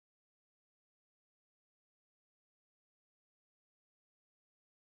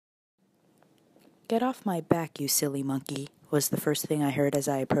"Get off my back, you silly monkey," was the first thing I heard as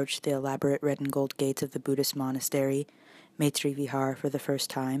I approached the elaborate red and gold gates of the Buddhist monastery, Maitri Vihar, for the first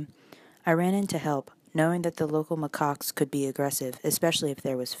time. I ran in to help, knowing that the local macaques could be aggressive, especially if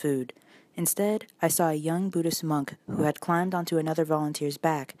there was food. Instead, I saw a young Buddhist monk who had climbed onto another volunteer's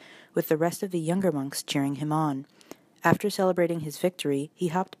back, with the rest of the younger monks cheering him on. After celebrating his victory, he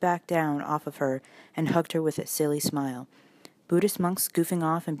hopped back down off of her and hugged her with a silly smile. Buddhist monks goofing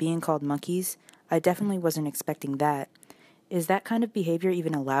off and being called monkeys? I definitely wasn't expecting that. Is that kind of behavior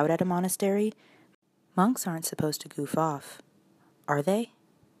even allowed at a monastery? Monks aren't supposed to goof off. Are they?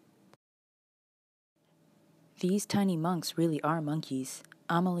 These tiny monks really are monkeys.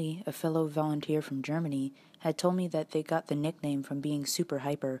 Amelie, a fellow volunteer from Germany, had told me that they got the nickname from being super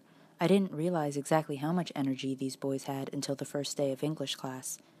hyper. I didn't realize exactly how much energy these boys had until the first day of English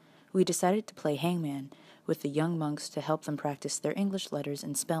class. We decided to play hangman with the young monks to help them practice their English letters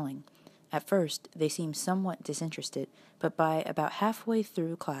and spelling. At first, they seemed somewhat disinterested, but by about halfway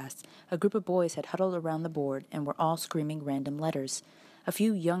through class, a group of boys had huddled around the board and were all screaming random letters. A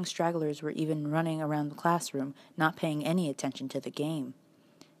few young stragglers were even running around the classroom, not paying any attention to the game.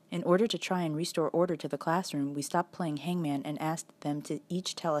 In order to try and restore order to the classroom, we stopped playing hangman and asked them to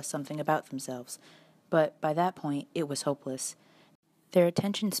each tell us something about themselves. But by that point, it was hopeless. Their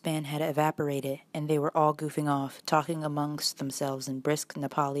attention span had evaporated, and they were all goofing off, talking amongst themselves in brisk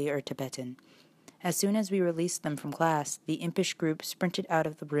Nepali or Tibetan. As soon as we released them from class, the impish group sprinted out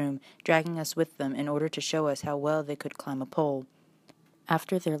of the room, dragging us with them in order to show us how well they could climb a pole.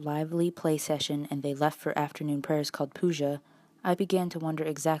 After their lively play session and they left for afternoon prayers called puja, I began to wonder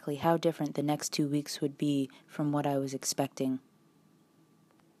exactly how different the next 2 weeks would be from what I was expecting.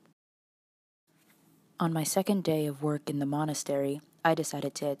 On my second day of work in the monastery, I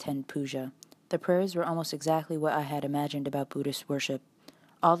decided to attend puja. The prayers were almost exactly what I had imagined about Buddhist worship.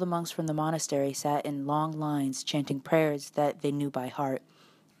 All the monks from the monastery sat in long lines chanting prayers that they knew by heart.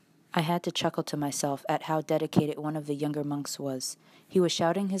 I had to chuckle to myself at how dedicated one of the younger monks was. He was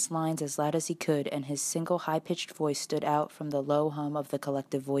shouting his lines as loud as he could, and his single high-pitched voice stood out from the low hum of the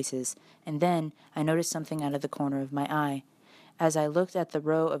collective voices. And then I noticed something out of the corner of my eye. As I looked at the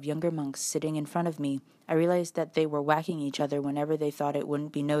row of younger monks sitting in front of me, I realized that they were whacking each other whenever they thought it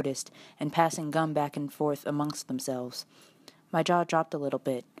wouldn't be noticed, and passing gum back and forth amongst themselves. My jaw dropped a little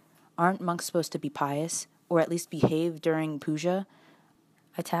bit. Aren't monks supposed to be pious, or at least behave during puja?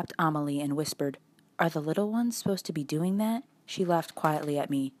 I tapped Amelie and whispered, "Are the little ones supposed to be doing that?" She laughed quietly at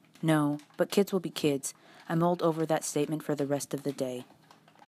me. "No, but kids will be kids." I mulled over that statement for the rest of the day.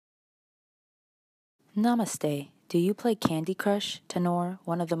 "Namaste. Do you play Candy Crush?" Tenor,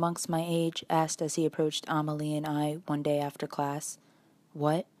 one of the monks my age, asked as he approached Amelie and I one day after class.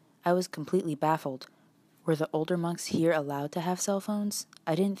 What? I was completely baffled. Were the older monks here allowed to have cell phones?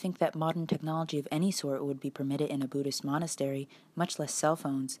 I didn't think that modern technology of any sort would be permitted in a Buddhist monastery, much less cell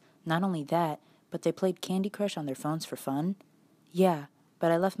phones. Not only that, but they played Candy Crush on their phones for fun? "Yeah,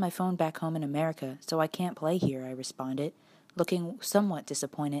 but I left my phone back home in America, so I can't play here," I responded. Looking somewhat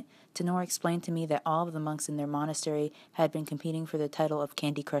disappointed, Tenor explained to me that all of the monks in their monastery had been competing for the title of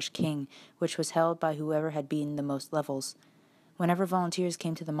Candy Crush King, which was held by whoever had beaten the most levels. Whenever volunteers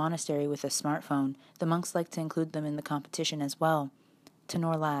came to the monastery with a smartphone, the monks liked to include them in the competition as well.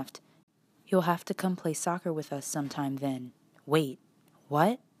 Tenor laughed. "You'll have to come play soccer with us sometime then." Wait,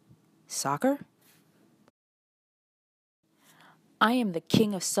 what? Soccer? "I am the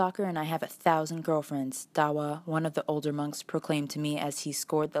king of soccer and I have 1,000 girlfriends," Dawa, one of the older monks, proclaimed to me as he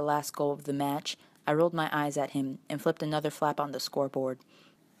scored the last goal of the match. I rolled my eyes at him and flipped another flap on the scoreboard.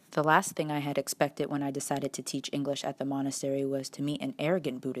 The last thing I had expected when I decided to teach English at the monastery was to meet an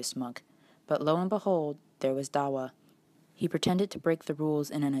arrogant Buddhist monk. But lo and behold, there was Dawa. He pretended to break the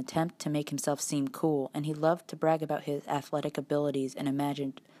rules in an attempt to make himself seem cool, and he loved to brag about his athletic abilities and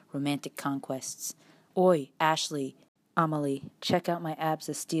imagined romantic conquests. "Oi, Ashley, Amelie, check out my abs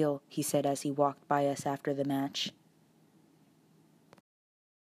of steel," he said as he walked by us after the match.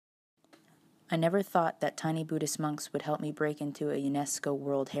 I never thought that tiny Buddhist monks would help me break into a UNESCO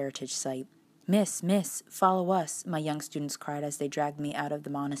World Heritage Site. Miss, follow us," my young students cried as they dragged me out of the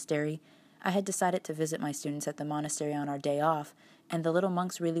monastery. I had decided to visit my students at the monastery on our day off, and the little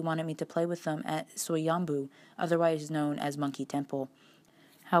monks really wanted me to play with them at Soyambu, otherwise known as Monkey Temple.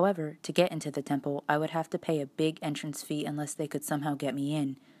 However, to get into the temple, I would have to pay a big entrance fee unless they could somehow get me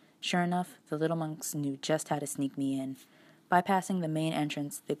in. Sure enough, the little monks knew just how to sneak me in. Bypassing the main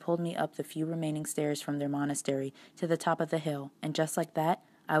entrance, they pulled me up the few remaining stairs from their monastery to the top of the hill, and just like that,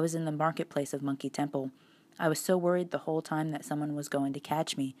 I was in the marketplace of Monkey Temple. I was so worried the whole time that someone was going to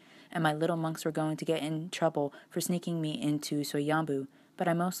catch me, and my little monks were going to get in trouble for sneaking me into Soyambu. but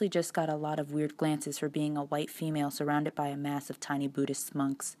I mostly just got a lot of weird glances for being a white female surrounded by a mass of tiny Buddhist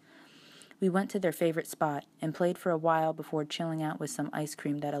monks. We went to their favorite spot and played for a while before chilling out with some ice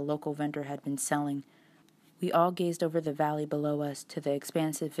cream that a local vendor had been selling. We all gazed over the valley below us to the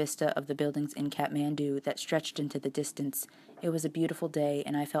expansive vista of the buildings in Kathmandu that stretched into the distance. It was a beautiful day,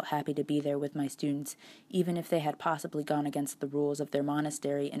 and I felt happy to be there with my students, even if they had possibly gone against the rules of their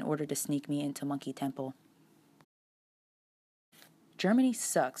monastery in order to sneak me into Monkey Temple. "Germany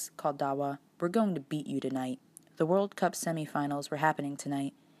sucks," called Dawa. "We're going to beat you tonight." The World Cup semifinals were happening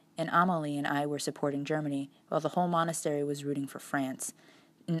tonight, and Amelie and I were supporting Germany, while the whole monastery was rooting for France.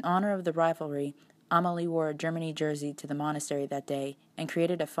 In honor of the rivalry, Amelie wore a Germany jersey to the monastery that day and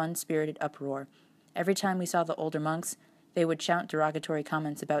created a fun-spirited uproar. Every time we saw the older monks, they would shout derogatory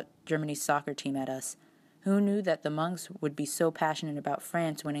comments about Germany's soccer team at us. Who knew that the monks would be so passionate about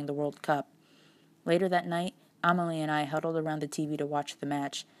France winning the World Cup? Later that night, Amelie and I huddled around the TV to watch the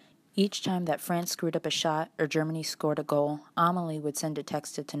match. Each time that France screwed up a shot or Germany scored a goal, Amelie would send a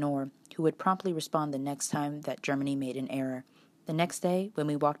text to Tenor, who would promptly respond the next time that Germany made an error. The next day, when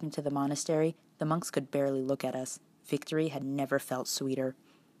we walked into the monastery, the monks could barely look at us. Victory had never felt sweeter.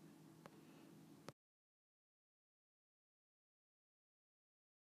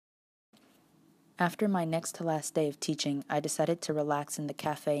 After my next to last day of teaching, I decided to relax in the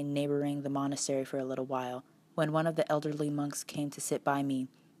cafe neighboring the monastery for a little while. When one of the elderly monks came to sit by me,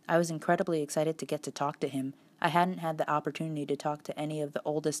 I was incredibly excited to get to talk to him. I hadn't had the opportunity to talk to any of the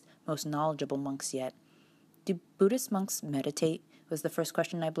oldest, most knowledgeable monks yet. "Do Buddhist monks meditate?" was the first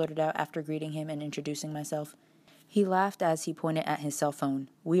question I blurted out after greeting him and introducing myself. He laughed as he pointed at his cell phone.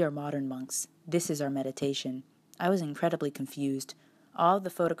 "We are modern monks. This is our meditation." I was incredibly confused. All of the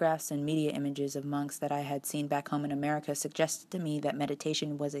photographs and media images of monks that I had seen back home in America suggested to me that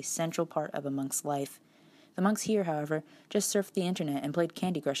meditation was a central part of a monk's life. The monks here, however, just surfed the internet and played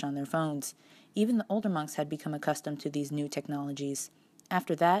Candy Crush on their phones. Even the older monks had become accustomed to these new technologies.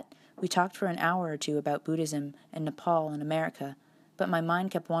 After that, we talked for an hour or two about Buddhism and Nepal and America, but my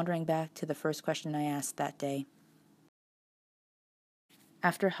mind kept wandering back to the first question I asked that day.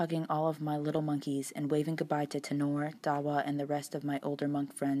 After hugging all of my little monkeys and waving goodbye to Tenor, Dawa, and the rest of my older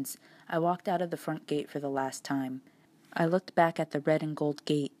monk friends, I walked out of the front gate for the last time. I looked back at the red and gold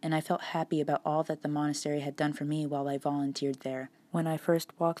gate, and I felt happy about all that the monastery had done for me while I volunteered there. When I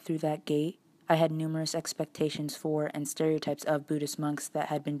first walked through that gate, I had numerous expectations for and stereotypes of Buddhist monks that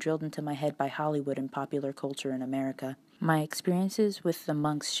had been drilled into my head by Hollywood and popular culture in America. My experiences with the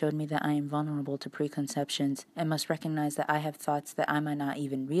monks showed me that I am vulnerable to preconceptions and must recognize that I have thoughts that I might not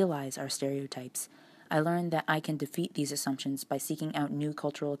even realize are stereotypes. I learned that I can defeat these assumptions by seeking out new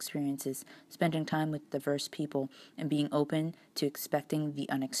cultural experiences, spending time with diverse people, and being open to expecting the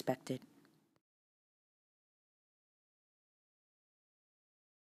unexpected.